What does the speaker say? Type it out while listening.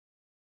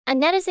A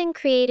netizen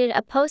created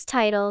a post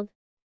titled,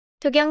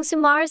 Kyungsoo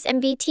Mars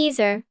MV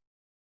teaser.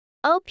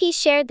 OP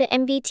shared the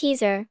MV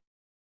teaser.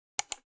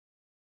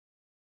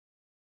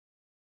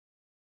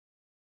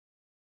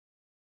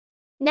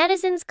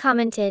 Netizens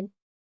commented,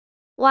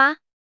 "Wow,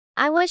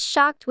 I was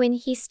shocked when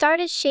he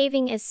started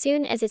shaving as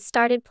soon as it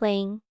started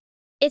playing.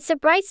 It's a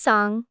bright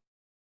song.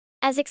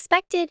 As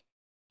expected,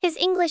 his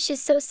English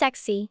is so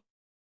sexy.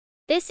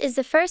 This is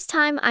the first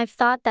time I've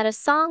thought that a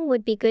song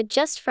would be good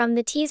just from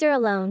the teaser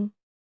alone.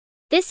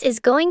 This is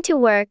going to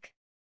work.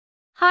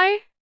 Har!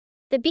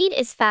 The beat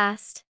is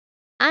fast.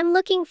 I'm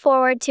looking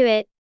forward to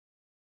it.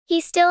 He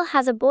still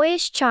has a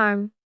boyish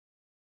charm.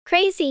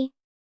 Crazy.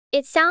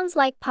 It sounds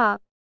like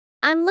pop.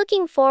 I'm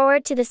looking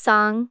forward to the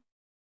song.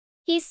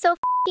 He's so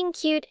f***ing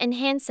cute and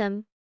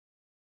handsome.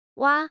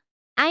 Wow,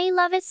 I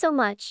love it so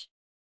much.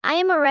 I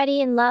am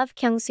already in love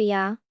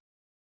Kyungsoo.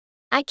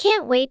 I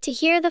can't wait to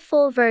hear the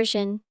full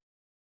version.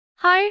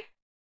 Har!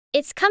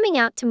 It's coming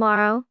out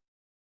tomorrow.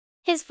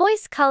 His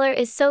voice color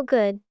is so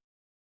good.